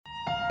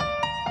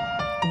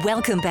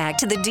Welcome back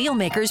to the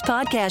Dealmakers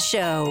Podcast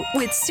Show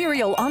with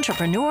serial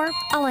entrepreneur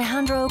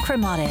Alejandro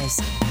Cremades,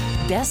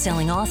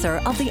 best-selling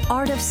author of The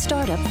Art of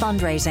Startup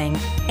Fundraising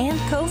and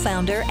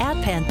co-founder at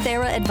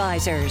Panthera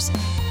Advisors.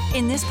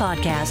 In this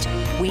podcast,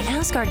 we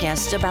ask our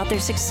guests about their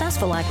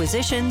successful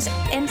acquisitions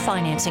and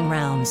financing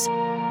rounds.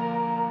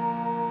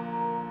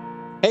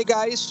 Hey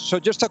guys, so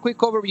just a quick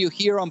overview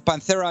here on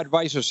Panthera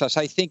Advisors, as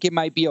I think it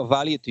might be of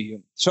value to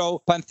you.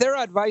 So Panthera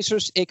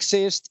Advisors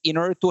exists in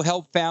order to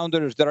help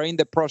founders that are in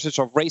the process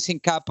of raising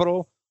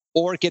capital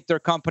or get their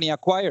company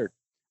acquired.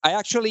 I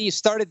actually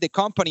started the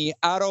company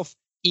out of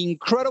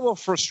incredible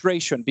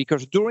frustration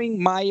because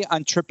during my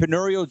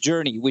entrepreneurial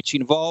journey, which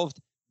involved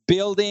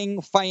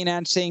building,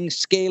 financing,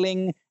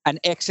 scaling, and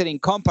exiting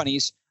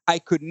companies, I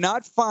could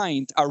not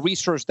find a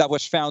resource that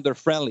was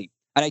founder-friendly.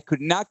 And I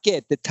could not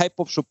get the type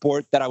of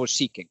support that I was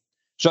seeking.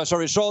 So as a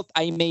result,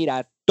 I made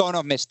a ton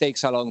of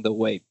mistakes along the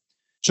way.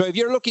 So if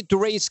you're looking to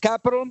raise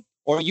capital,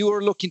 or you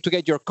are looking to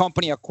get your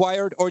company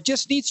acquired, or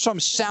just need some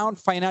sound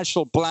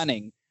financial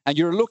planning, and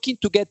you're looking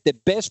to get the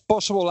best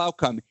possible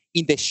outcome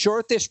in the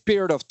shortest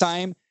period of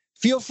time,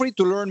 feel free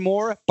to learn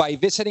more by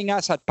visiting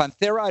us at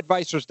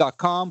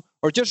pantheraadvisors.com,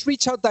 or just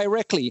reach out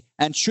directly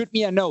and shoot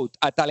me a note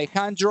at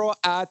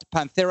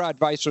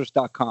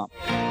alejandro@pantheraadvisors.com.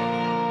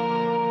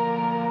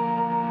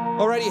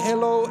 Alrighty,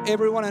 hello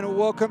everyone and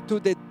welcome to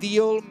the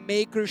Deal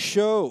Maker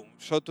Show.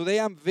 So today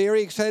I'm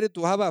very excited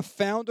to have a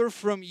founder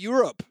from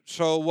Europe.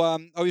 So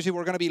obviously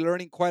we're going to be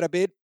learning quite a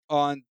bit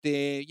on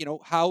the,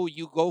 how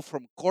you go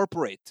from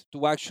corporate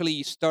to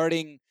actually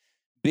starting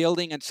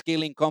building and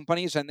scaling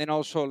companies, and then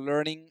also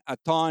learning a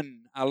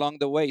ton along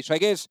the way. So I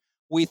guess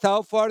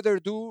without further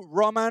ado,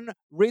 Roman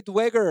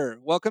Rittweger,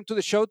 welcome to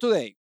the show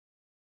today.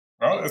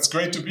 Well, it's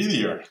great to be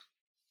here.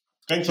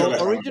 Thank you.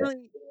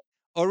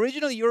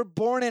 Originally, you're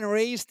born and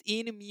raised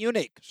in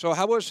Munich. So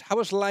how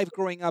was life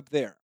growing up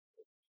there?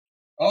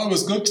 Oh, it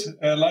was good.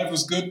 Life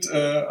was good.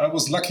 I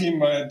was lucky.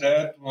 My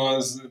dad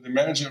was the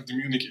manager of the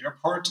Munich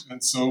airport,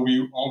 and so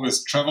we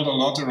always traveled a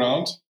lot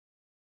around.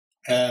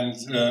 And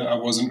I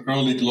was an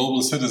early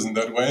global citizen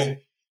that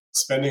way,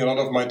 spending a lot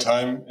of my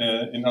time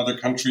in other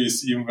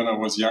countries, even when I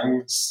was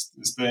young,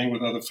 staying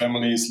with other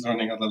families,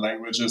 learning other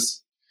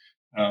languages.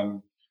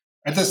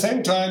 At the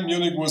same time,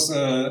 Munich was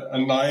a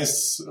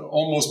nice,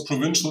 almost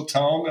provincial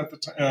town at the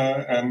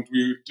time, and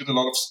we did a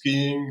lot of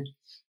skiing.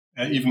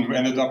 Even we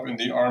ended up in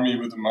the army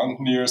with the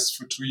mountaineers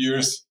for 2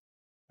 years.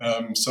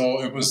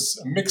 So it was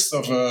a mix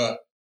of a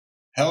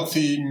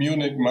healthy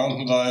Munich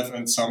mountain life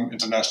and some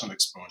international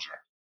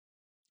exposure.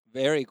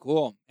 Very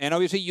cool. And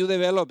obviously, you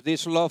developed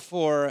this love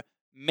for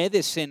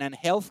medicine and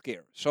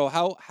healthcare. So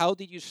how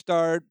did you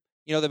start,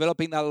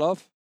 developing that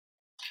love?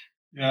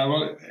 Yeah,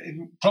 well, it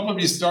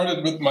probably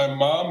started with my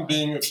mom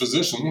being a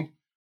physician,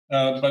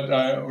 but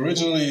I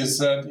originally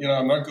said,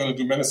 I'm not going to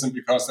do medicine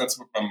because that's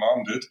what my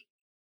mom did.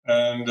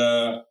 And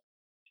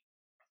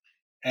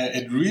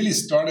it really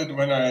started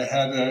when I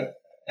had a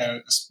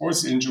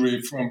sports injury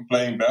from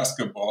playing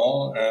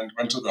basketball and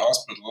went to the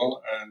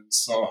hospital and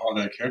saw how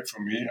they cared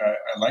for me.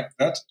 I liked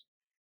that.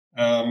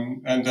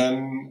 And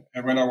then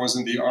when I was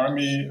in the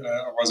army,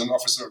 I was an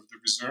officer of the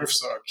reserve,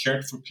 so I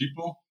cared for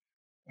people.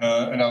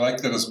 And I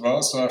liked that as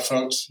well. So I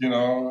felt,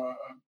 I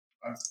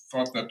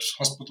thought that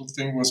hospital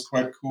thing was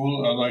quite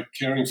cool. I like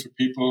caring for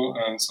people.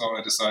 And so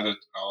I decided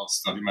I'll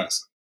study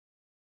medicine.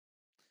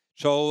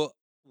 So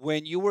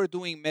when you were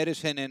doing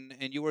medicine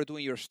and you were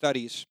doing your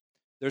studies,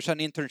 there's an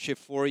internship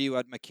for you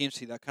at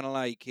McKinsey that kind of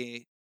like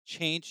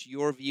changed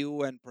your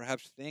view and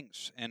perhaps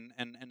things and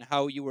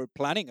how you were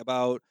planning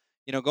about,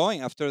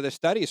 going after the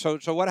study. So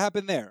what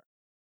happened there?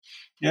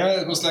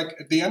 Yeah, it was like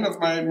at the end of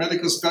my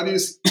medical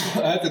studies,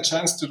 I had the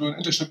chance to do an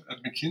internship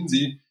at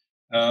McKinsey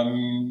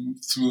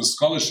through a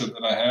scholarship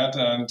that I had.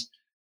 And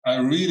I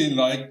really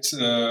liked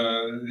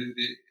the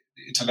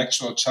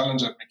intellectual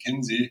challenge at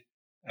McKinsey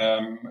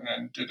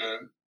and did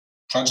a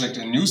project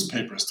in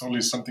newspapers,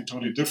 something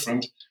totally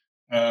different.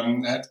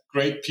 I had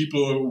great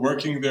people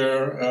working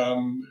there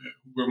who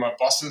were my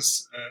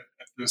bosses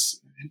at this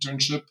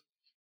internship.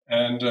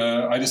 And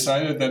I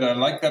decided that I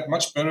liked that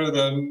much better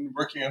than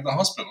working at the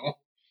hospital.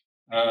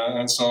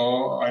 And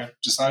so I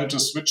decided to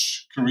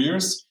switch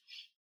careers.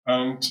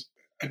 And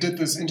I did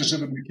this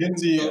internship at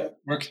McKinsey,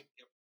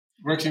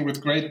 working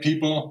with great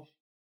people.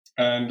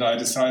 And I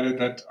decided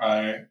that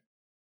I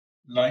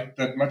liked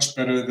that much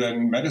better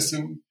than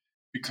medicine,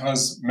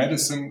 because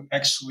medicine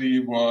actually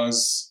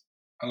was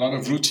a lot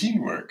of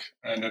routine work.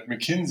 And at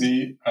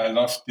McKinsey, I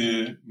loved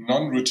the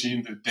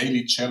non-routine, the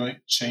daily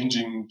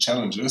changing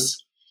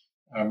challenges.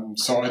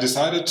 So I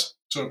decided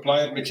to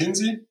apply at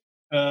McKinsey.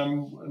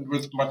 And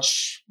without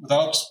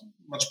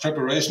much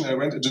preparation, I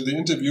went into the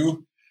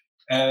interview,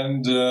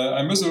 and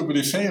I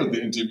miserably failed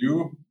the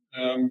interview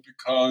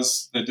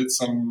because they did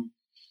some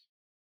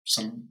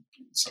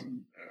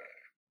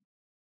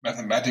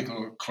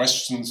mathematical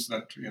questions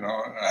that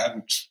I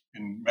hadn't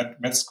in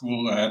med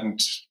school. I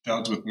hadn't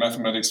dealt with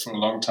mathematics for a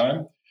long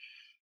time,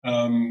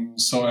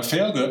 so I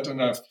failed it,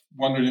 and I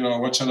wondered,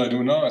 what shall I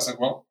do now? I said,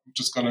 well, I'm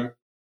just going to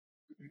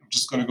I'm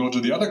just going to go to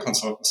the other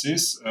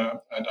consultancies.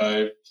 And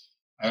I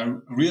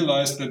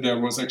realized that there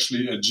was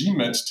actually a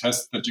GMAT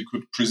test that you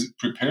could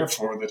prepare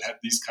for that had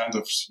these kinds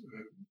of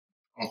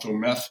ortho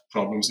math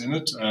problems in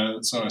it.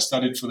 So I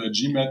studied for the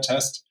GMAT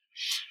test.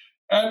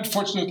 And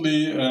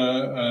fortunately,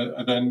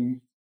 I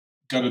then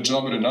got a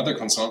job at another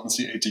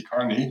consultancy, A.T.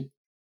 Kearney,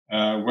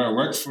 where I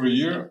worked for a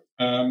year.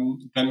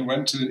 Then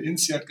went to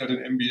INSEAD, got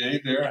an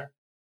MBA there.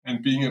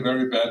 And being a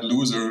very bad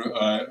loser,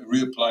 I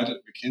reapplied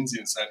at McKinsey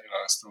and said,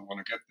 I still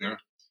want to get there.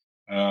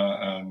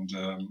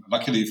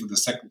 Luckily for the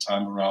second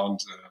time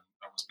around,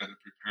 I was better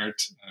prepared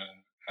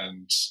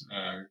and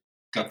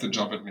got the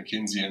job at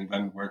McKinsey and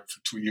then worked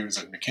for 2 years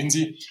at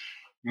McKinsey,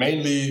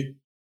 mainly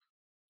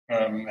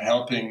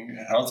helping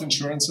health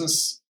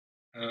insurances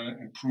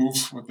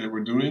improve what they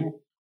were doing.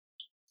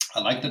 I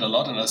liked it a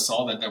lot, and I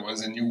saw that there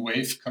was a new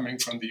wave coming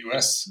from the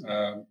US,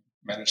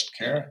 managed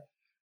care,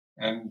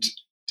 and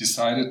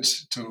decided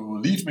to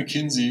leave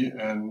McKinsey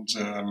and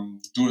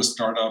do a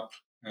startup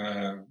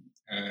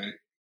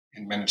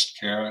in managed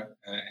care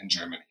in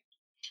Germany.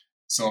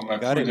 So my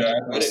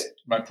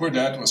poor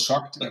dad was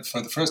shocked.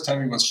 For the first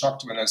time, he was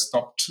shocked when I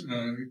stopped,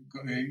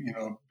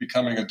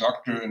 becoming a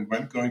doctor and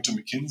going to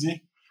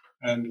McKinsey.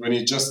 And when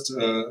he just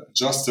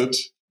adjusted,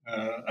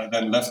 I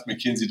then left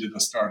McKinsey, did a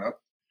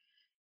startup.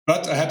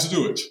 But I had to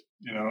do it,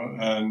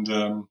 and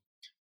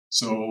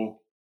so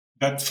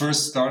that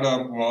first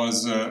startup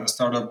was a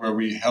startup where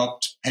we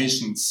helped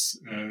patients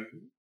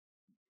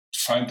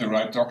find the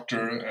right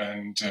doctor,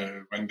 and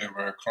when they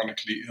were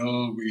chronically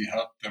ill, we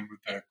helped them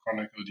with their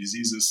chronic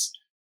diseases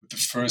with the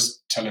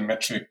first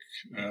telemetric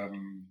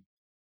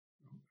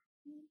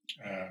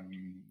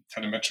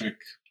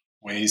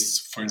ways.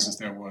 For instance,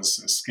 there was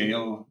a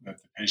scale that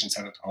the patients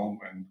had at home,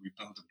 and we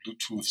built a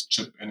Bluetooth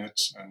chip in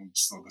it, and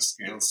so the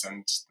scale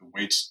sent the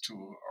weight to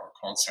our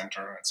call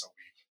center, and so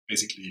we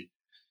basically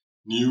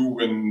knew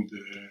when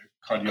the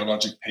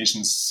cardiologic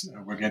patients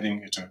were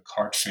getting into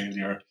heart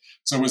failure.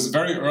 So it was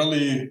very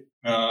early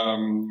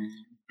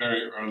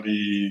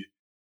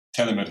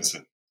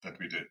telemedicine that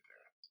we did.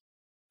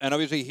 And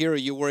obviously here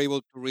you were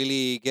able to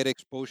really get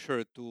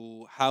exposure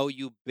to how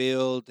you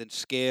build and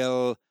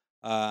scale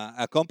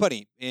a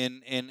company,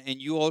 and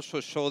you also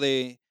saw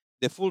the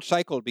full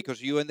cycle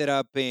because you ended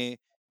up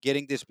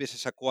getting this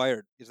business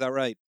acquired. Is that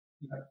right?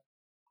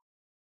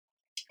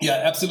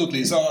 Yeah,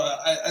 absolutely. So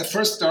I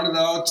first started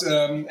out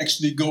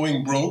actually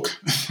going broke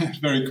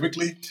very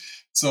quickly.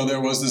 So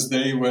there was this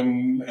day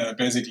when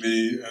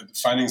basically the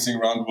financing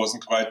round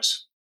wasn't quite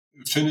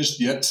finished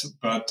yet,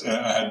 but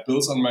I had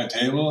bills on my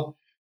table,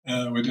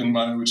 which in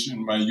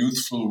my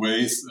youthful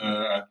ways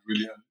I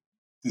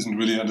didn't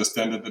really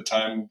understand at the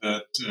time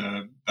that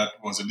that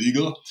was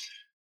illegal.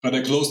 But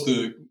I closed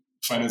the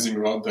financing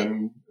round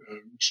then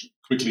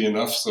quickly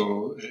enough,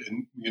 so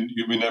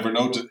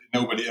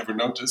nobody ever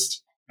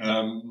noticed.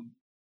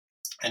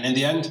 And in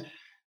the end,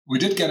 we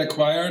did get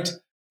acquired,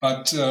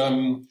 but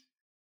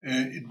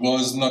it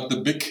was not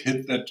the big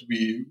hit that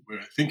we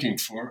were hoping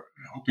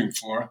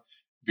for,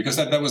 because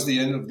that was the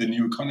end of the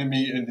new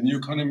economy. And the new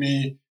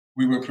economy,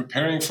 we were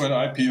preparing for an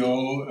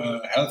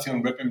IPO.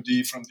 Healthion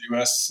WebMD from the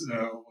US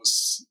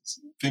was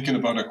thinking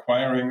about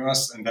acquiring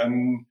us, and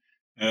then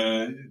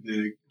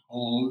the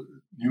whole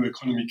new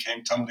economy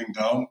came tumbling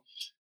down,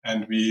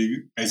 and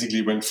we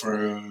basically went for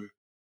a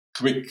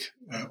quick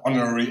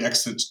honorary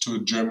exit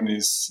to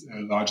Germany's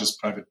largest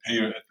private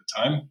payer at the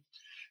time,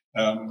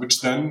 which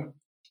then,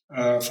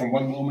 from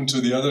one moment to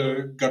the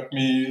other, got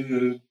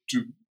me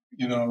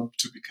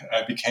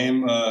I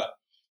became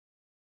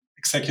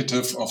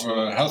executive of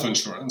a health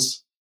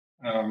insurance.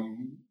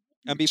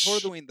 And before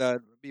doing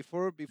that,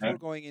 before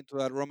going into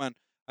that, Roman,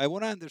 I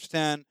want to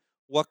understand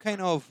what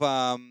kind of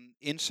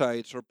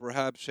insights, or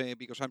perhaps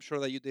because I'm sure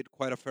that you did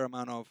quite a fair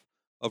amount of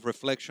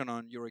reflection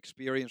on your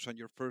experience on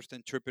your first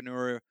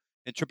entrepreneurial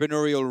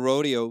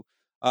rodeo.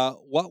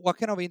 What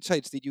kind of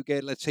insights did you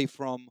get, let's say,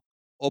 from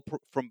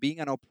being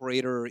an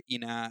operator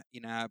in a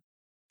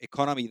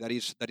economy that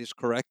is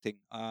correcting?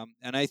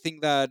 And I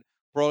think that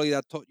probably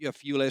that taught you a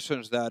few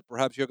lessons that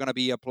perhaps you're going to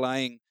be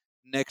applying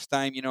next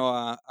time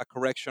a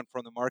correction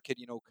from the market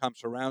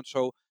comes around.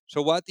 So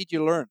what did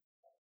you learn?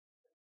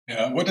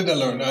 Yeah, what did I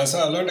learn? So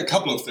I learned a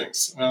couple of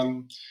things.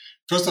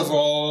 First of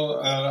all,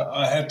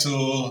 I had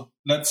to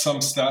let some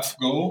staff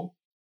go,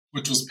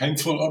 which was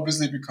painful,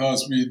 obviously,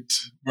 because we'd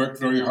worked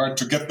very hard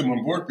to get them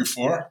on board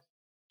before.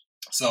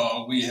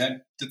 So we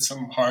did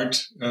some hard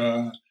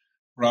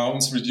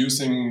rounds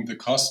reducing the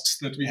costs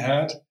that we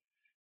had.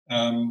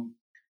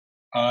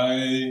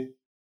 I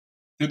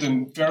did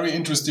a very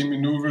interesting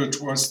maneuver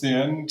towards the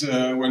end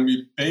when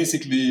we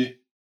basically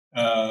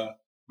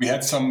we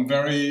had some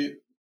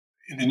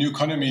in the new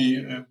economy,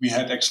 we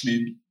had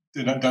actually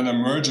done a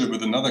merger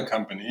with another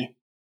company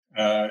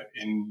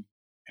in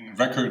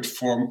record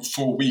 4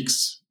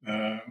 weeks,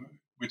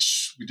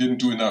 which we didn't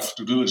do enough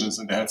due diligence,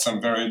 and they had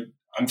some very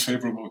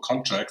unfavorable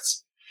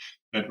contracts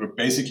that were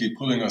basically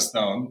pulling us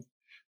down.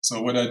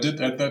 So what I did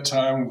at that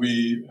time,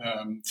 we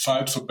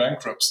filed for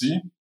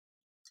bankruptcy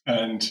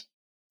and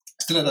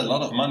still had a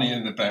lot of money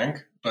in the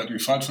bank, but we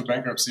filed for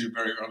bankruptcy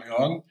very early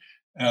on,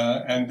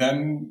 and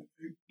then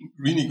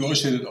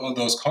renegotiated all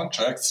those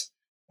contracts.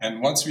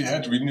 And once we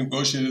had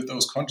renegotiated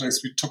those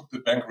contracts, we took the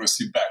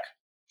bankruptcy back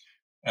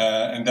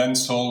and then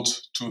sold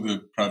to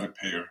the private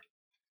payer.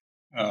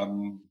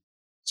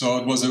 So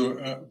it was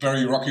a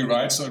very rocky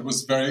ride. So it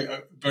was very,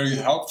 very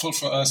helpful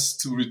for us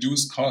to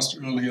reduce cost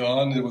early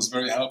on. It was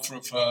very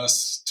helpful for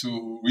us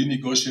to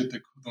renegotiate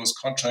those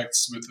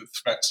contracts with the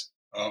threat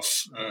of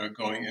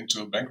going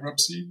into a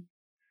bankruptcy.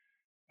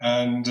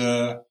 And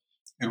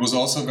it was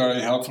also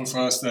very helpful for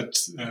us that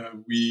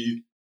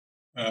we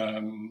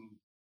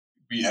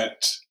had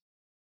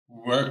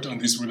worked on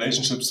these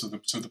relationships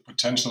to the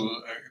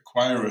potential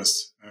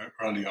acquirers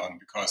early on,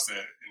 because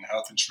in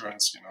health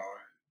insurance,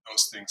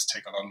 those things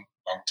take a long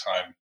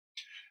time.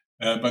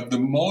 But the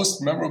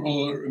most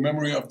memorable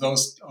memory of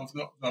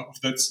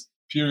that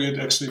period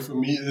actually for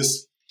me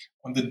is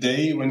on the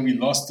day when we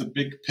lost the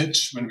big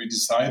pitch, when we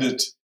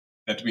decided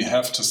that we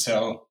have to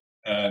sell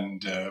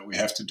and we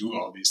have to do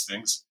all these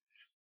things.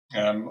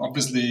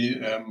 Obviously,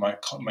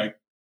 my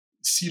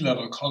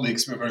C-level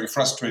colleagues were very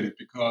frustrated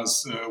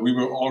because we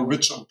were all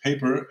rich on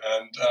paper,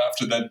 and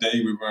after that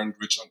day, we weren't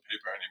rich on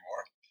paper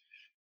anymore.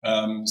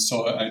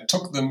 So I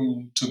took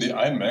them to the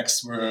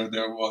IMAX, where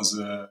there was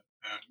a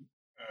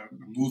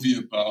movie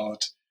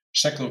about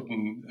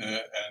Shackleton,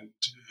 and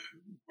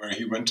where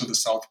he went to the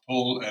South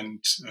Pole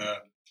and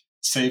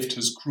saved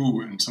his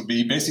crew. And so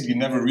he basically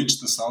never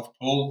reached the South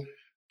Pole,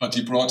 but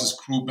he brought his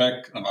crew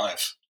back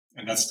alive.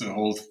 And that's the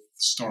whole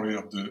story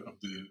of the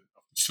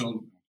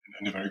film,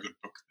 and a very good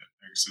book that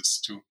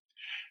exists too.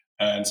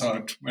 And so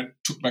I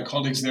took my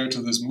colleagues there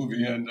to this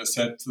movie, and I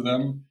said to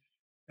them,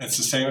 it's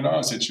the same in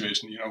our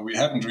situation. We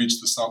haven't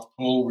reached the South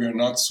Pole. We are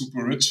not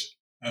super rich,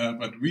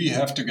 but we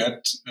have to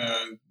get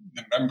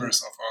the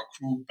members of our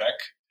crew back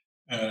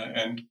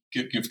and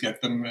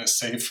get them a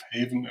safe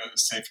haven, a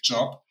safe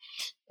job.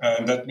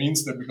 And that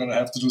means that we're going to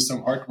have to do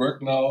some hard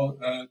work now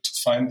to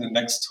find the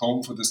next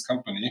home for this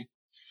company.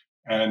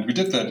 And we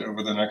did that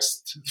over the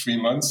next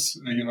 3 months,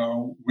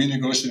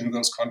 renegotiating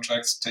those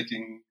contracts,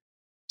 taking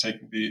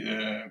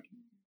the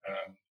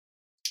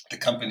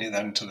company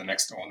then to the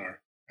next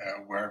owner,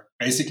 where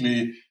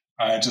basically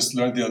I just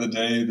learned the other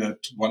day that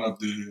one of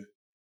the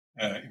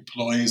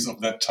employees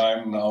of that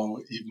time now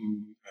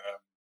even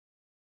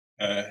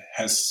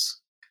has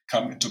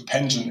come into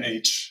pension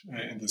age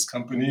in this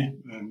company.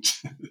 And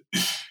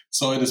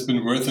so it has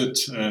been worth it,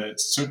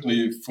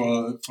 certainly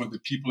for the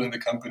people in the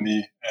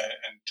company.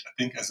 And I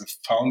think as a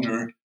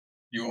founder,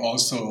 you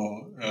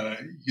also,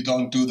 you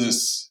don't do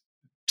this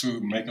to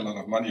make a lot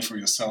of money for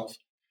yourself,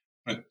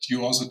 but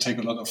you also take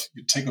a lot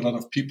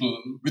of people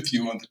with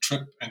you on the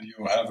trip, and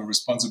you have a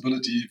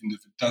responsibility, even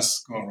if it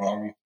does go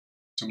wrong,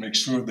 to make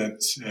sure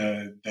that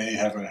they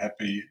have a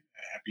happy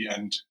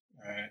end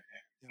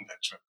in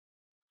that trip.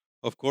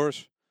 Of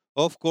course.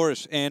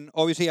 And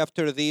obviously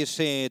after this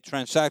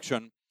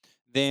transaction,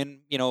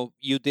 then,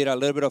 you did a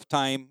little bit of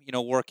time,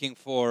 working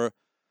for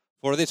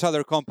this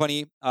other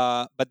company.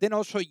 But then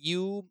also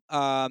you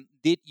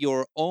did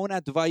your own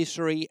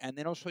advisory, and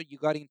then also you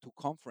got into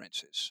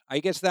conferences. I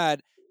guess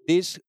that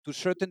this, to a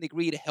certain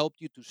degree, it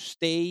helped you to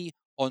stay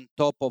on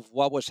top of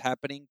what was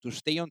happening, to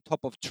stay on top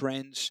of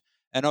trends,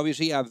 and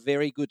obviously a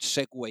very good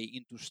segue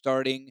into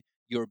starting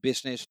your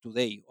business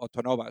today,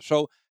 Autonova.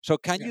 So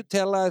can you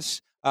tell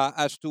us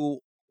as to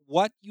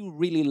what you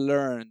really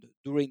learned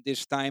during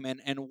this time,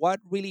 and what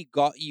really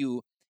got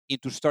you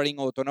into starting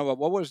Autonova?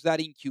 What was that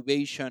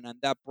incubation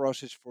and that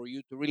process for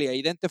you to really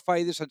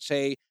identify this and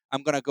say,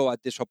 I'm going to go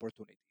at this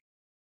opportunity?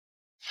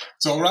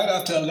 So right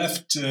after I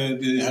left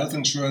the health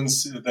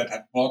insurance that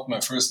had bought my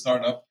first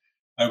startup,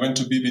 I went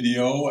to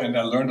BBDO, and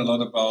I learned a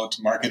lot about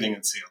marketing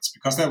and sales,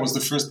 because that was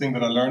the first thing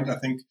that I learned. I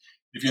think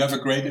if you have a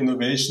great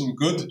innovation,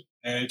 good.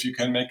 If you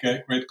can make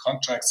great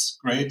contracts,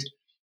 great.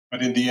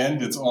 But in the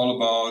end, it's all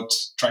about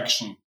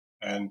traction,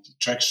 and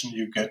traction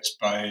you get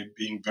by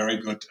being very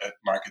good at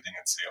marketing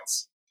and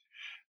sales.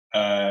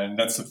 And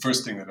that's the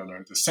first thing that I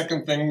learned. The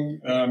second thing,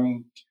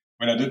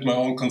 when I did my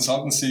own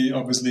consultancy,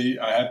 obviously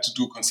I had to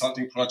do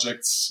consulting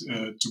projects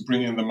to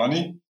bring in the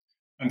money.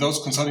 And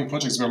those consulting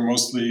projects were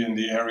mostly in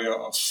the area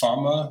of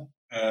pharma.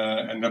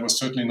 And that was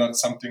certainly not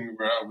something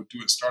where I would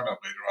do a startup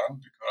later on,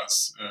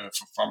 because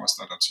for pharma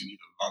startups, you need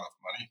a lot of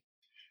money.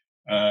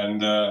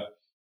 And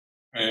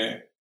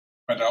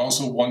but I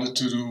also wanted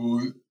to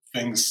do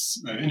things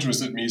that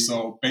interested me.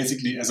 So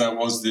basically, as I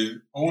was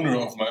the owner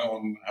of my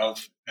own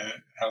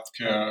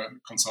healthcare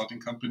consulting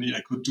company,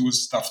 I could do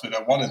stuff that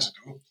I wanted to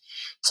do.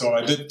 So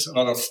I did a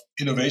lot of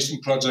innovation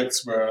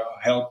projects where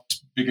I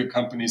helped bigger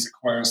companies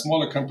acquire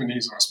smaller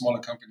companies, or smaller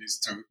companies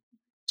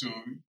to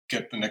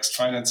get the next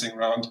financing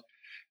round.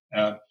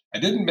 I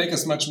didn't make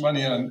as much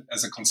money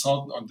as a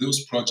consultant on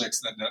those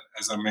projects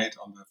as I made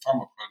on the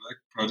pharma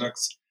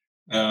products,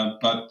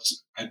 but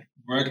I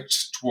worked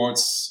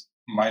towards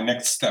my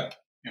next step.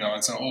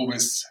 And so I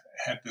always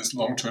had this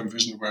long-term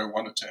vision where I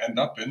wanted to end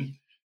up in.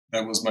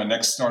 That was my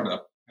next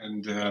startup.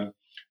 And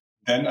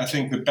then I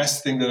think the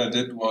best thing that I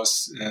did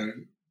was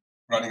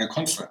running a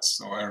conference.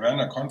 So I ran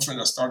a conference,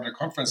 I started a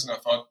conference, and I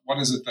thought, what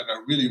is it that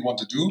I really want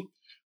to do?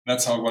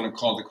 That's how I want to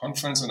call the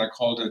conference, and I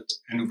called it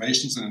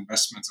Innovations and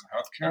Investments in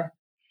Healthcare,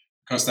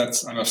 because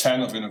I'm a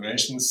fan of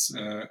innovations,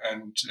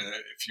 and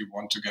if you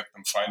want to get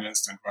them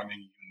financed and running,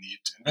 you need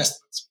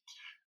investments.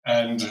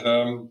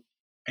 And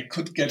I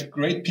could get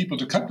great people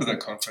to come to that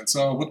conference.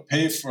 So I would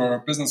pay for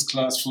a business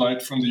class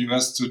flight from the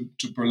US to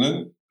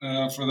Berlin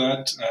for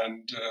that,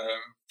 and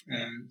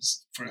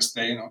for a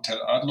stay in Hotel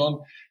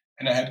Adlon.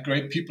 And I had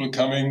great people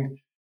coming,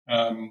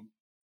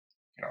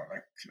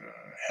 like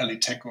Heli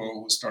Tecco,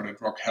 who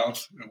started Rock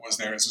Health, was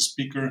there as a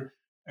speaker.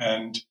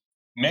 And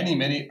many,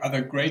 many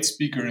other great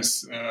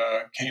speakers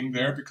came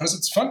there because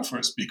it's fun for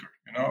a speaker.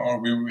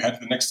 Or we had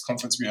the next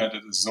conference we had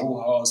at the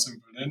Soho House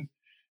in Berlin.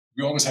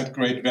 We always had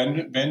great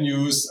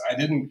venues. I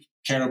didn't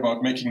care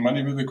about making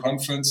money with the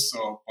conference,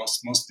 so I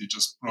was mostly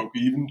just broke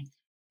even.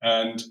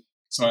 And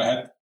so I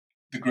had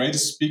the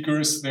greatest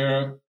speakers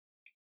there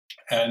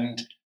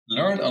and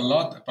learned a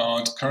lot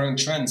about current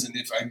trends. And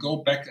if I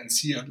go back and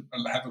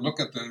have a look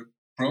at the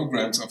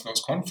programs of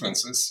those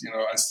conferences,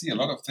 I see a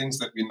lot of things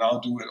that we now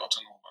do at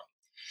Autonova.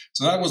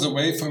 So that was a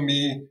way for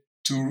me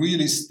to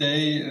really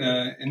stay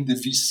in the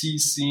VC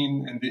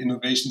scene, in the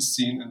innovation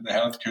scene, in the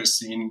healthcare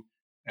scene,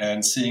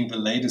 and seeing the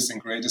latest and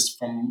greatest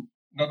from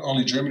not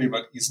only Germany,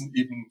 but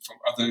even from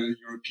other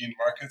European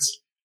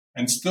markets.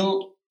 And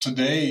still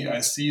today,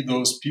 I see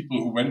those people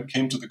who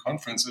came to the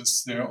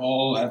conferences. They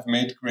all have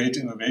made great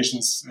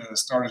innovations,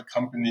 started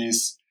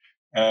companies.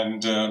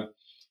 And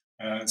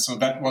so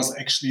that was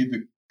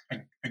actually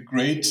a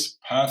great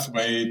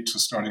pathway to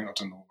starting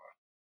Autonova.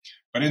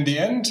 But in the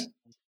end,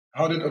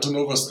 how did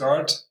Autonova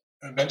start?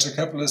 A venture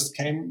capitalist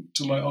came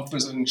to my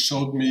office and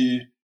showed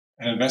me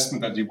an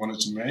investment that he wanted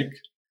to make.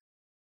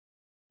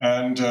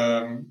 And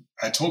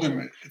I told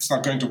him it's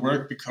not going to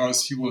work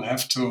because he will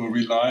have to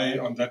rely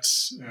on that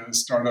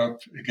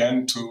startup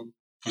again to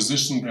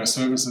position their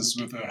services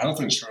with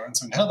health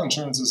insurance. And health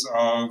insurances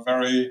are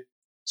very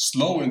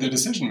slow in their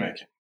decision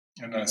making.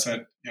 And I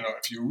said,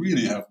 if you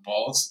really have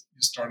balls,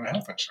 you start a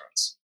health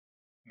insurance.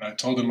 And I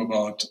told him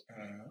about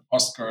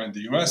Oscar in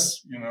the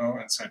US,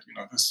 and said,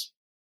 this is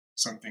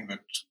something that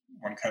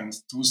one can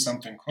do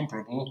something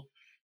comparable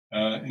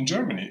in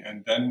Germany.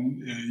 And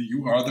then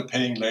you are the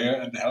paying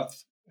layer in the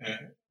health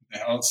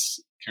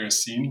care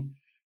scene,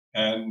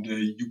 and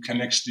you can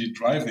actually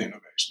drive the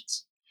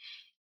innovations.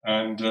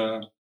 And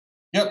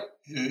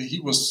he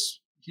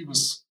was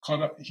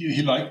caught up.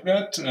 He liked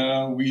that.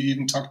 We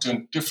even talked to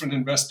a different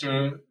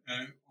investor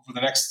over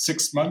the next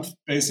 6 months,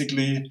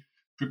 basically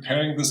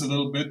preparing this a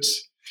little bit.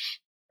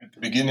 At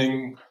the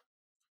beginning,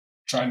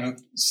 trying to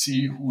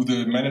see who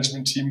the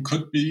management team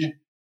could be.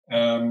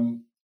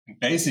 And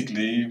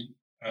basically,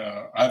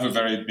 I have a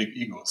very big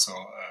ego, so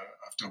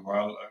after a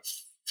while, I've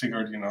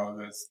figured,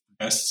 that the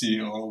best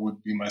CEO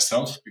would be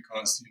myself,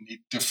 because you need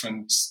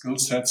different skill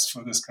sets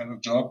for this kind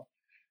of job.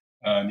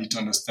 You need to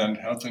understand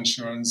health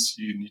insurance.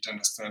 You need to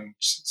understand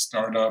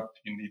startup.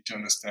 You need to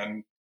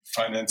understand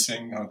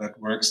financing, how that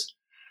works.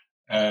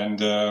 And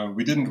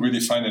we didn't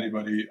really find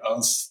anybody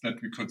else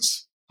that we could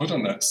put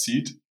on that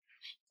seat.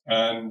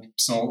 And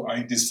so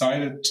I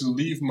decided to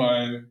leave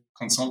my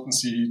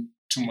consultancy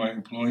to my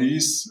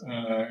employees,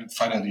 and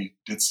finally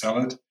did sell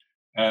it,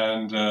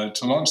 and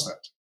to launch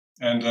that.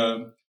 And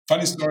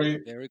funny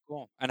story. Very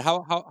cool. And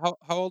how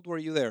old were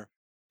you there?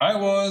 I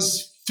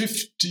was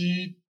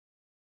 52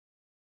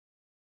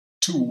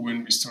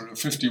 when we started,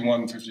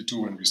 51,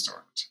 52 when we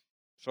started.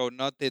 So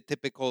not the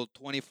typical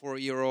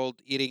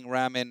 24-year-old eating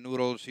ramen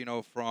noodles,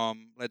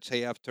 from, let's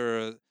say,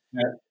 after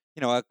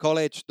a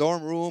college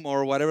dorm room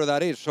or whatever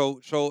that is. So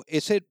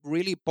is it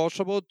really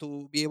possible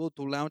to be able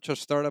to launch a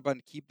startup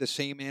and keep the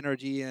same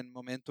energy and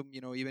momentum,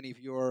 even if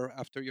you're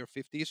after your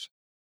 50s?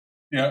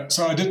 Yeah,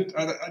 so I did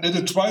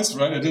it twice,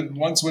 right? I did it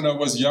once when I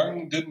was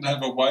young, didn't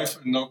have a wife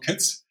and no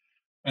kids.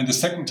 And the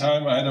second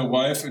time I had a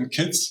wife and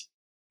kids.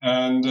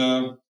 And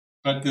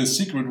but the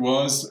secret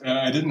was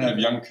I didn't have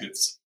young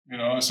kids,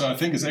 So I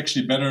think it's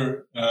actually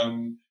better.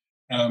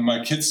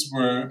 My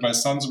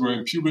sons were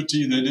in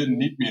puberty. They didn't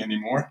need me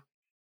anymore.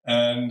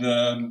 And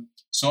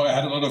so I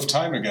had a lot of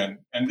time again.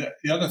 And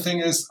the other thing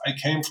is I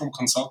came from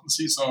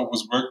consultancy, so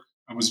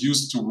I was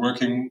used to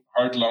working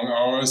hard, long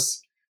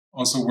hours,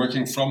 also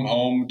working from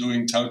home,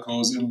 doing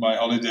telcos in my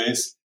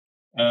holidays.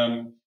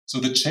 So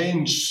the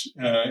change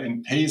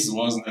in pace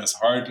wasn't as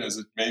hard as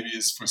it maybe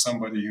is for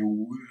somebody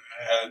who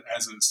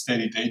has a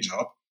steady day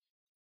job.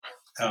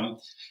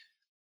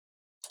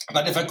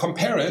 But if I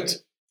compare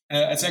it,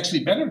 it's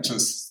actually better to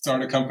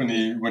start a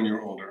company when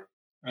you're older.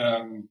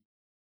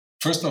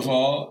 First of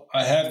all,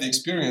 I have the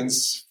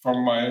experience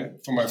from my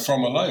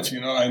former life.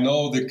 I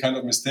know the kind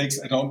of mistakes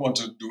I don't want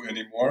to do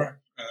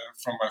anymore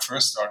from my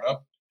first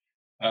startup.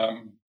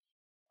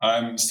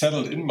 I'm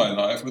settled in my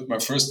life. With my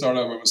first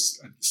startup, I was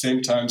at the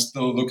same time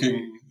still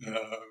looking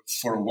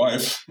for a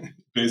wife,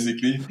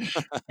 basically,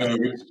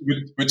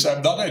 which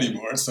I'm not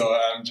anymore. So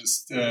I'm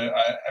just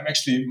I'm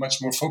actually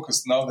much more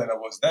focused now than I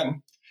was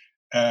then.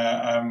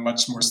 I'm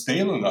much more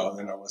stable now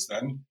than I was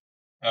then.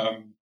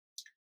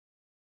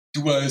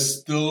 do I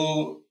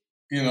still,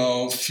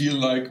 feel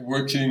like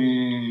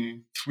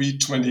working 3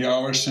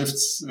 20-hour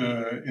shifts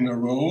in a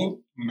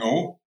row?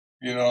 No.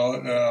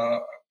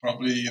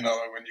 Probably,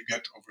 when you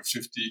get over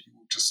 50,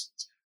 you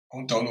just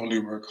don't only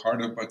work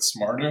harder, but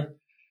smarter.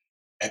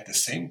 At the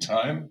same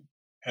time,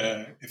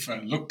 if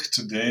I look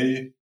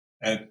today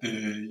at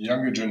the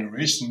younger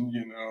generation,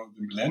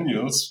 the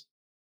millennials,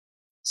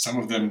 some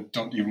of them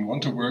don't even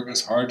want to work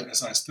as hard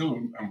as I still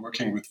am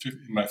working with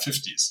in my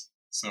 50s.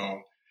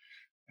 So,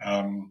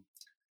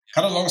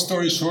 cut a long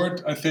story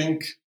short, I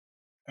think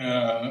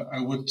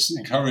I would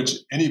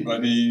encourage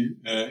anybody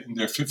in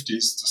their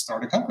 50s to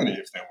start a company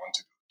if they want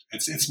to do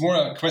it. It's more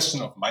a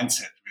question of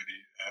mindset,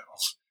 really,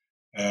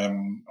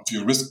 of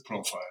your risk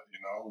profile.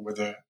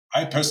 Whether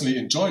I personally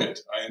enjoy it.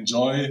 I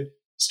enjoy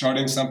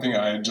starting something.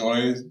 I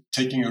enjoy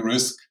taking a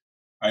risk.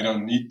 I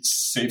don't need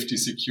safety,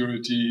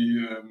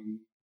 security,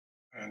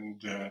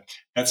 and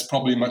that's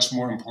probably much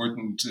more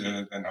important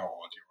than how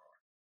old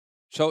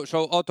you are.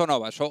 So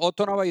Autonova. So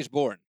Autonova is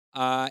born.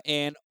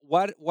 And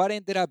what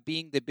ended up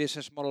being the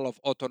business model of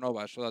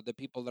Autonova, so that the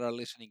people that are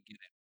listening get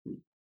it?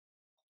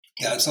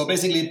 Yeah. So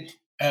basically,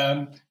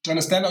 to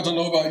understand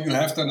Autonova, you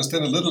have to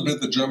understand a little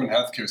bit the German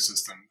healthcare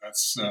system.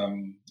 That's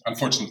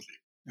unfortunately.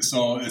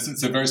 So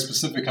it's a very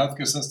specific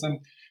healthcare system.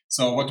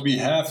 So what we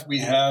have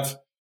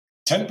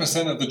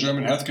 10% of the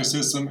German healthcare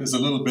system is a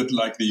little bit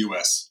like the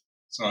US.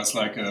 So it's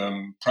like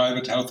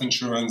private health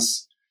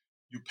insurance.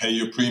 You pay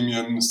your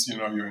premiums,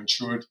 you're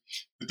insured.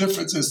 The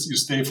difference is you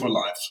stay for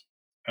life.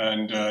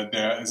 And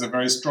there is a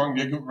very strong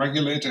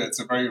regulator. It's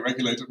a very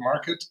regulated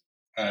market.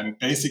 And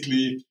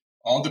basically,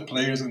 all the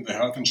players in the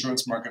health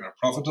insurance market are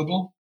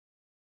profitable.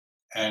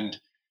 And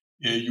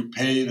you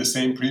pay the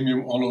same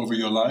premium all over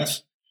your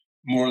life,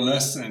 more or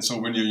less. And so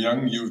when you're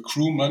young, you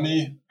accrue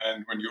money.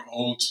 And when you're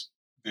old,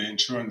 the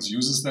insurance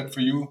uses that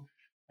for you.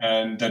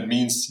 And that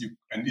means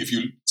if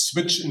you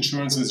switch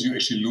insurances, you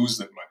actually lose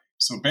that money.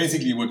 So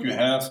basically what you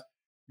have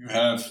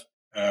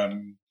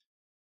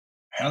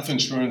health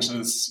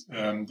insurances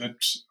that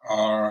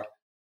are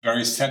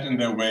very set in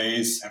their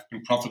ways, have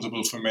been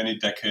profitable for many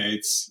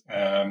decades,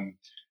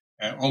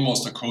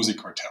 almost a cozy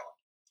cartel.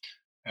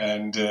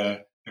 And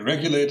the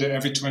regulator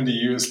every 20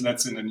 years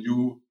lets in a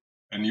new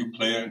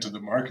player into the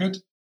market,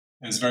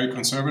 and is very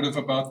conservative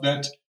about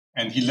that.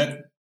 And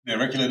the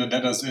regulator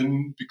let us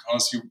in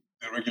because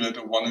the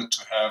regulator wanted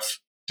to have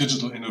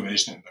digital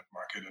innovation in that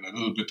market and a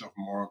little bit of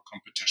more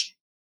competition.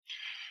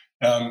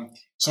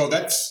 So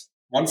that's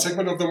one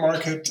segment of the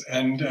market,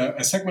 and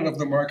a segment of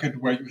the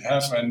market where you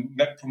have a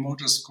net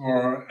promoter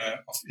score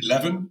of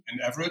 11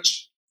 in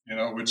average,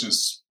 which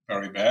is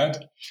very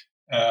bad.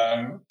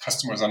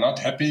 Customers are not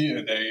happy.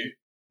 They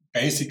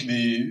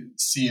basically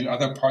see in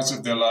other parts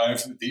of their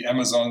life the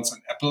Amazons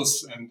and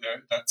Apples and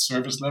that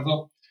service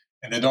level,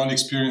 and they don't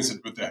experience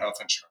it with their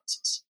health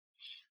insurances.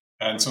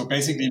 And so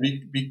basically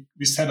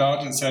we set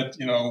out and said,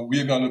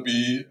 we're going to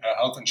be a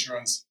health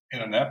insurance in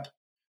an app.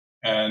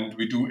 And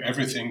we do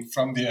everything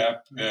from the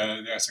app.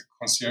 There's a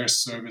concierge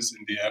service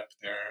in the app.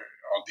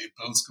 All the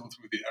bills go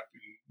through the app.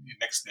 And the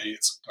next day,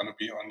 it's going to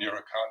be on your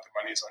account. The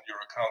money is on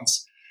your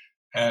accounts.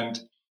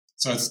 And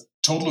so it's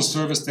total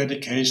service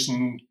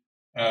dedication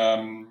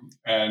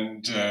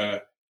and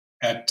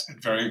at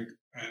very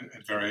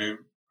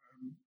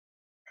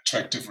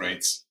attractive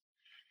rates.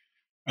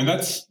 And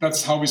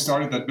that's how we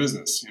started that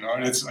business.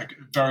 And it's like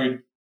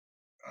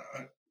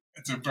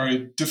it's a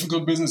very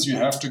difficult business. You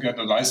have to get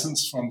a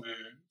license from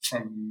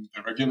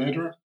the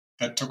regulator.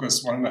 That took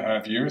us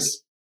 1.5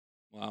 years.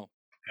 Wow.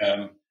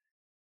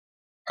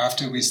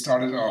 After we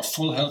started our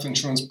full health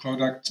insurance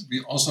product,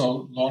 we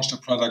also launched a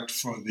product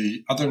for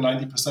the other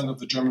 90% of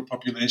the German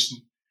population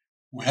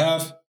who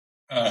have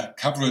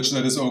coverage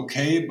that is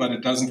okay, but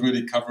it doesn't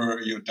really cover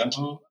your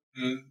dental.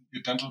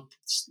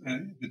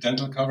 The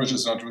dental coverage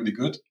is not really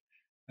good.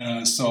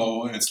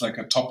 So it's like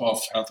a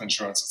top-off health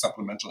insurance, a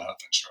supplemental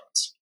health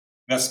insurance.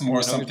 That's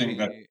more something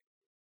that...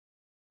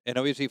 And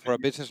obviously, for a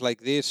business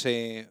like this,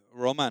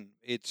 Roman,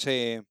 it's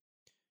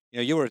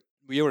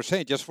you were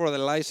saying just for the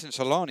license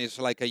alone, it's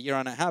like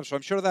 1.5 years. So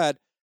I'm sure that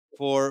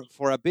for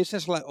a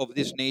business of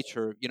this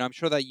nature, I'm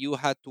sure that you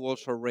had to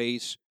also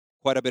raise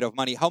quite a bit of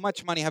money. How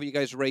much money have you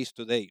guys raised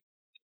to date?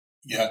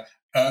 Yeah,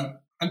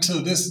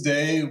 until this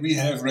day, we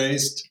have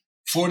raised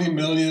 40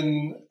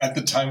 million at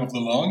the time of the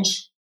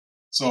launch.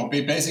 So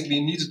we basically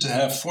needed to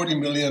have 40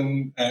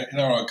 million in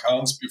our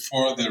accounts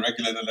before the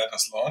regulator let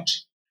us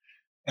launch.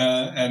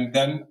 And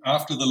then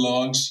after the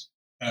launch,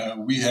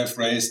 we have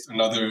raised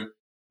another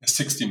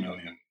 60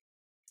 million.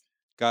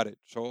 Got it.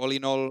 So all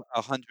in all,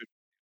 100.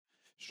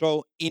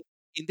 So in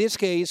this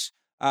case,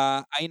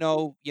 I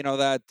know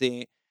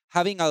that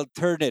having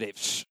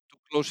alternatives to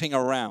closing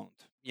a round,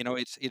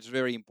 it's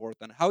very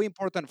important. How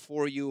important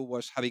for you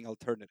was having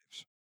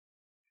alternatives?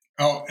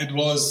 Oh, it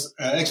was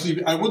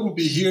actually, I wouldn't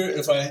be here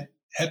if I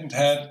hadn't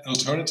had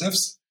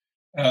alternatives.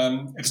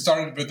 It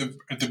started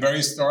at the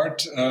very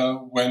start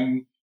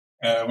when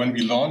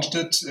we launched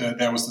it.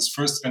 There was this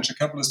first venture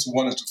capitalist who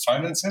wanted to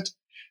finance it,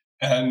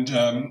 and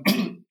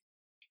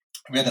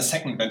we had a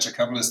second venture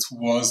capitalist who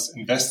was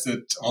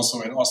invested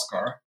also in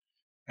Oscar.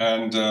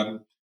 And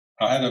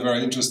I had a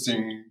very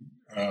interesting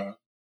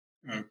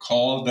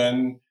call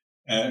then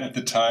at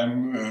the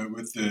time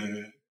with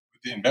the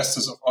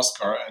investors of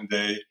Oscar, and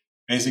they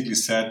basically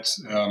said,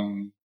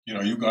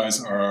 you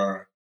guys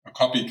are a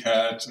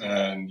copycat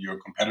and you're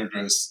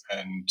competitors,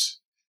 and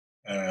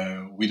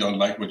we don't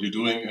like what you're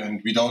doing,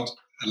 and we don't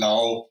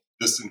allow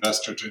this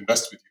investor to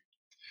invest with you.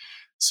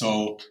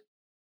 So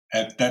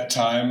at that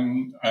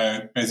time,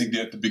 basically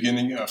at the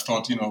beginning, I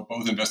thought,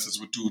 both investors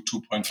would do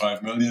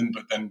 2.5 million,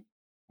 but then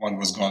one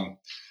was gone.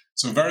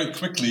 So very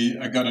quickly,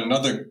 I got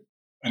another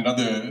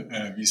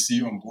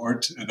VC on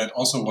board that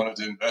also wanted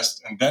to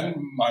invest. And then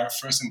my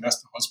first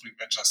investor, Hotspring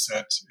Venture,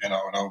 said,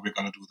 no, we're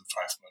going to do the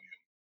 5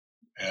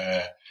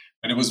 million.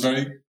 And it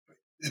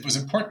was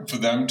important for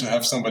them to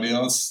have somebody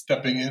else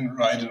stepping in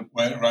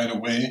right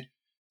away.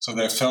 So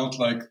they felt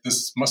like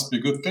this must be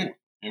a good thing,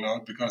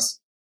 because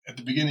at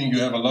the beginning you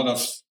have a lot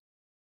of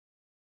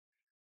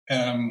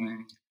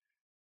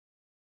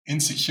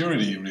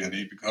insecurity,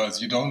 really,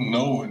 because you don't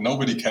know,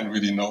 nobody can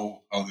really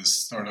know how this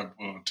startup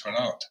will turn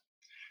out.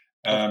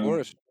 Of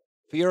course.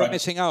 Fear of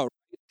missing out,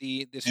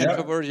 the sense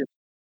of urgency.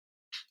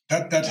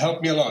 That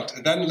helped me a lot.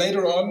 And then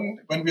later on,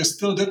 when we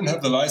still didn't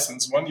have the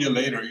license, 1 year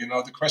later,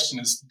 the question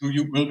is,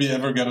 will we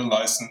ever get a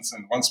license?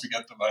 And once we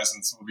get the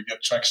license, will we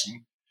get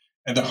traction?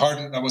 And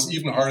that was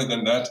even harder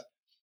than that.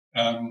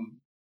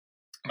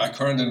 My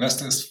current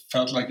investors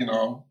felt like,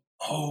 are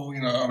we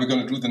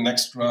going to do the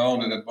next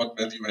round, and at what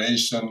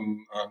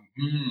valuation?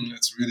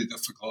 It's really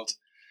difficult.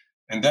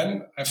 And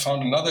then I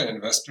found another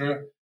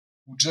investor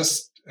who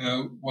just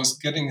was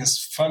getting his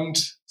fund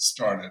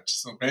started.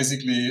 So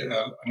basically,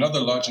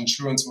 another large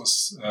insurance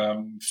was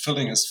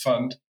filling his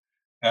fund.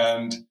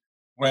 And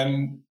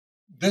when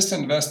this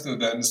investor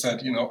then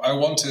said, I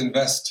want to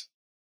invest,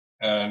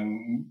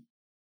 and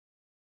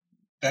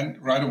then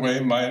right away,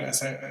 my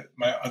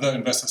other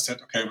investor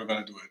said, okay, we're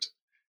going to do it.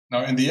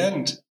 Now, in the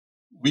end,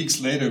 weeks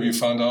later, we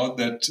found out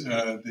that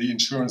the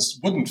insurance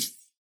wouldn't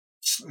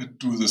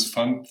do this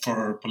fund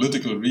for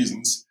political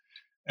reasons.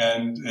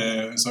 And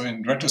so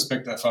in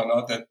retrospect, I found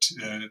out that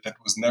that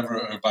was never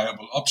a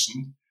viable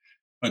option.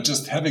 But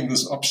just having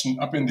this option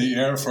up in the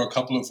air for a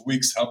couple of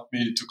weeks helped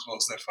me to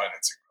close that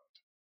financing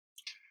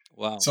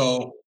round.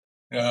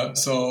 Wow.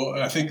 So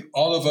I think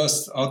all of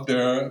us out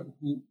there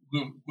who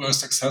were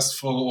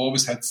successful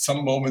always had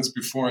some moments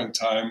before in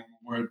time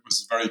where it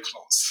was very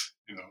close,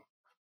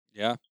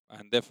 Yeah,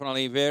 and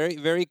definitely very,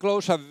 very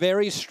close and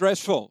very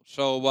stressful.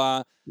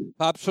 So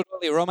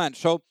absolutely, Roman.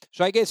 So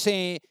I guess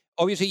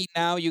obviously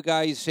now you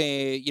guys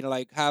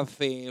have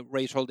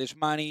raised all this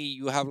money.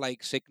 You have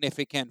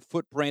significant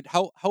footprint.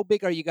 How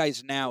big are you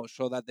guys now,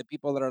 so that the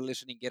people that are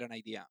listening get an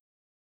idea?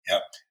 Yeah.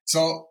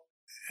 So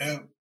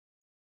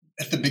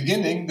at the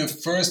beginning, the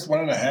first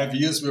 1.5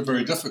 years were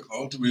very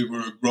difficult. We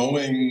were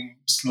growing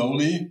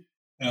slowly.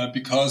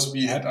 Because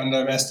we had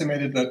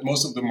underestimated that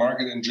most of the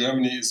market in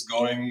Germany is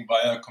going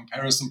via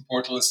comparison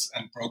portals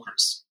and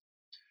brokers.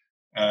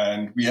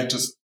 And we had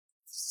just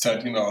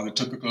said, the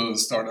typical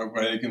startup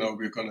way,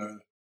 we're going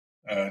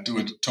to do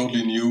it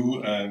totally new,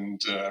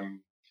 and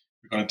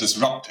we're going to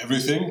disrupt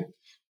everything.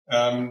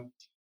 And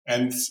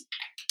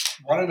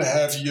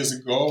 1.5 years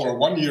ago, or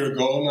 1 year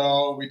ago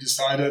now, we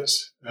decided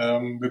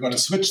we're going to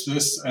switch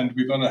this, and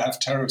we're going to have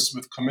tariffs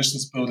with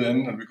commissions built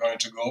in, and we're going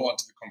to go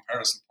onto the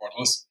comparison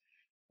portals.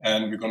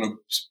 And we're going to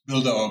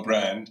build our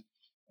brand.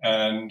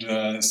 And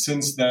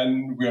since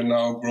then, we are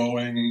now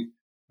growing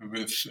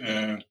with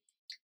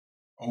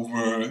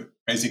over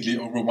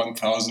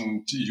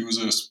 1,000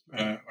 users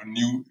or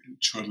new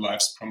insured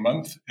lives per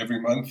month, every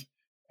month.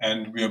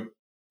 And we are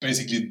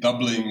basically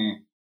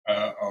doubling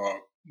our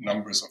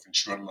numbers of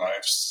insured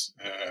lives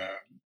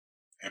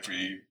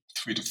every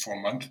 3 to 4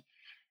 months.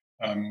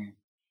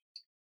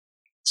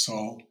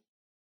 So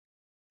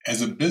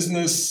as a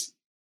business,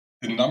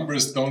 the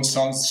numbers don't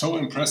sound so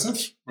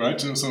impressive, right?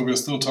 So we're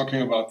still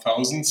talking about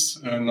thousands,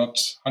 not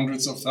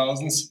hundreds of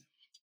thousands.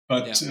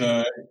 But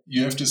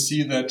you have to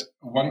see that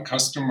one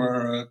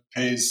customer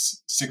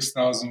pays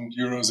 6,000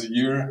 euros a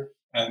year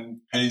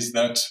and pays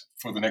that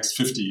for the next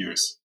 50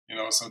 years.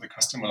 So the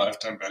customer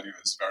lifetime value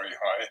is very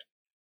high.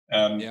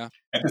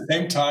 At the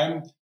same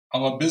time,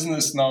 our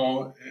business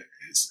now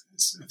is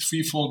a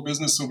threefold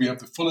business. So we have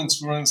the full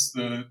insurance,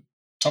 the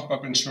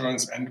top-up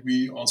insurance, and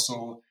we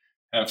also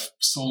have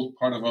sold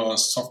part of our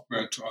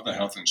software to other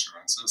health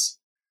insurances.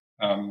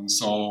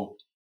 So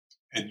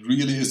it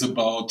really is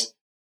about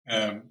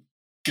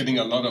getting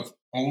a lot of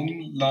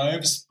own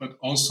lives, but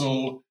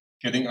also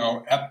getting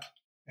our app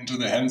into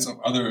the hands of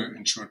other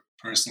insured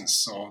persons.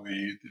 So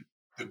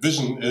the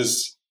vision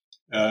is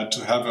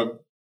to have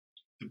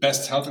the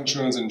best health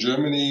insurance in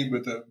Germany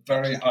with a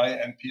very high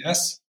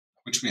NPS,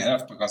 which we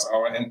have because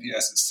our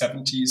NPS is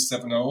 70,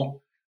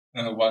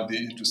 while the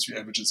industry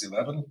average is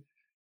 11.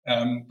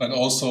 But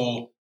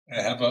also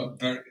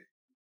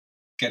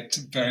get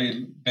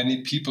very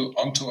many people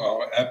onto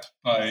our app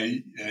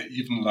by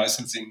even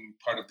licensing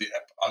part of the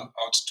app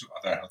out to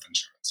other health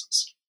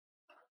insurances.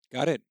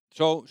 Got it.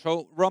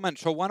 So Roman,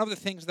 so one of the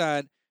things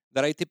that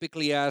I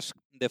typically ask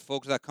the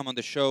folks that come on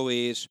the show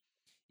is,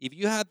 if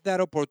you had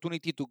that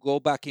opportunity to go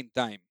back in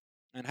time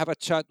and have a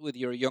chat with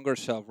your younger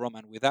self,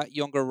 Roman, with that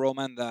younger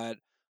Roman that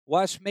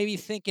was maybe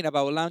thinking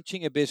about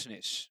launching a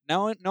business,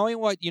 now knowing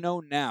what you know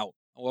now,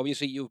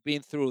 obviously you've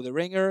been through the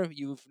ringer,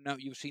 you've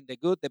seen the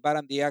good, the bad,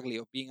 and the ugly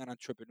of being an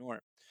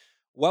entrepreneur.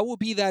 What would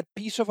be that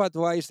piece of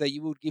advice that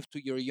you would give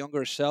to your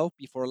younger self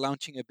before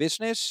launching a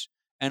business,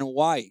 and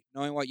why,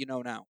 knowing what you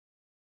know now?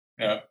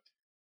 Yeah,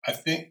 I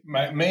think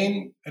my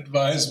main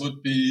advice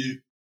would be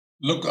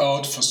look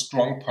out for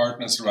strong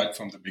partners right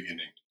from the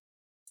beginning.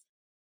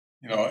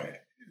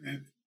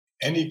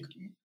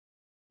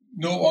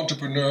 No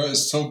entrepreneur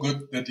is so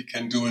good that he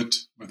can do it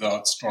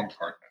without strong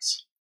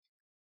partners.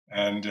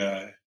 And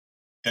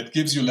that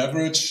gives you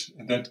leverage,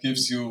 that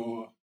gives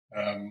you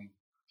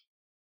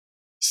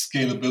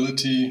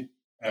scalability,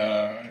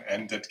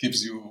 and that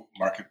gives you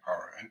market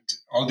power. And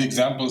all the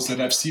examples that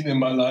I've seen in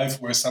my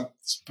life where some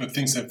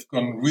things have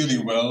gone really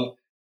well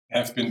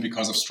have been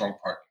because of strong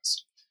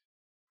partners.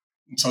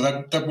 And so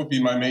that would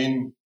be my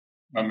main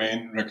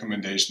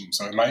recommendation.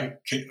 So in our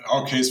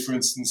case, for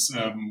instance,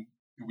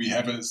 we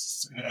have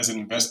as an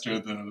investor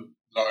the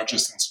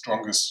largest and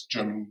strongest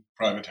German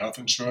private health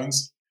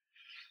insurance.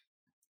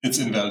 It's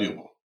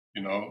invaluable.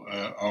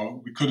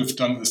 We could have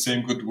done the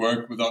same good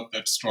work without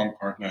that strong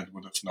partner. It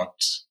would have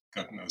not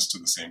gotten us to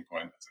the same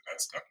point as it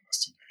has gotten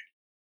us today.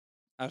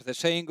 As the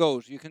saying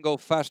goes, you can go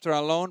faster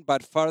alone,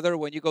 but farther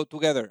when you go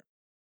together.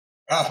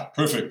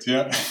 Perfect.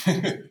 Yeah.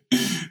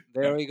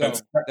 There we go.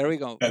 There we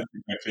go. That's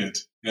exactly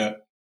it. Yeah.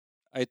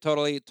 I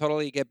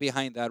totally get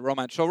behind that,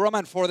 Roman. So,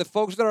 Roman, for the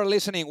folks that are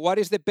listening, what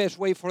is the best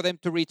way for them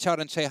to reach out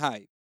and say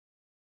hi?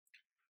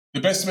 The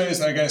best way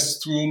is, I guess,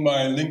 through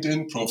my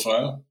LinkedIn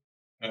profile,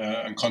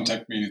 and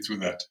contact me through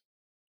that.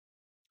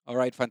 All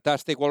right,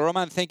 fantastic. Well,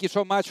 Roman, thank you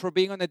so much for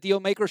being on the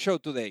Deal Maker Show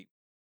today.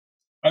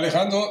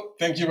 Alejandro,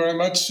 thank you very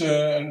much.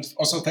 And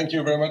also thank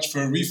you very much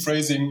for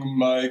rephrasing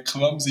my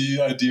clumsy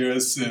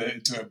ideas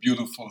into a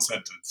beautiful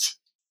sentence.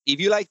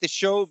 If you like the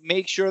show,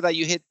 make sure that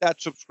you hit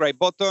that subscribe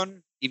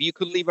button. If you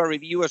could leave a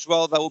review as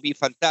well, that would be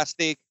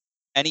fantastic.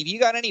 And if you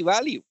got any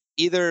value,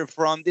 either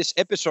from this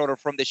episode or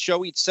from the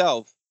show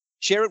itself,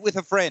 share it with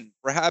a friend.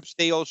 Perhaps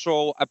they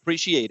also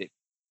appreciate it.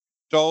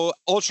 So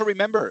also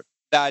remember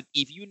that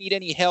if you need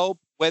any help,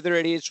 whether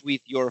it is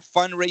with your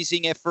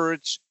fundraising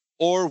efforts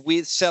or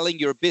with selling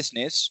your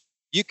business,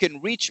 you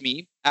can reach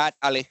me at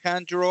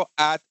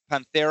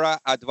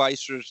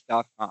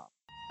alejandro@pantheraadvisors.com.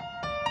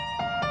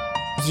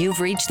 You've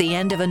reached the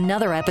end of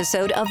another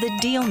episode of the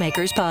Deal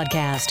Makers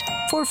Podcast.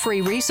 For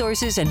free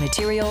resources and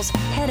materials,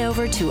 head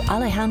over to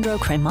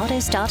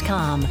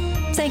alejandrocremades.com.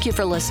 Thank you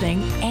for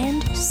listening,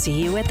 and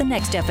see you at the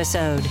next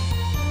episode.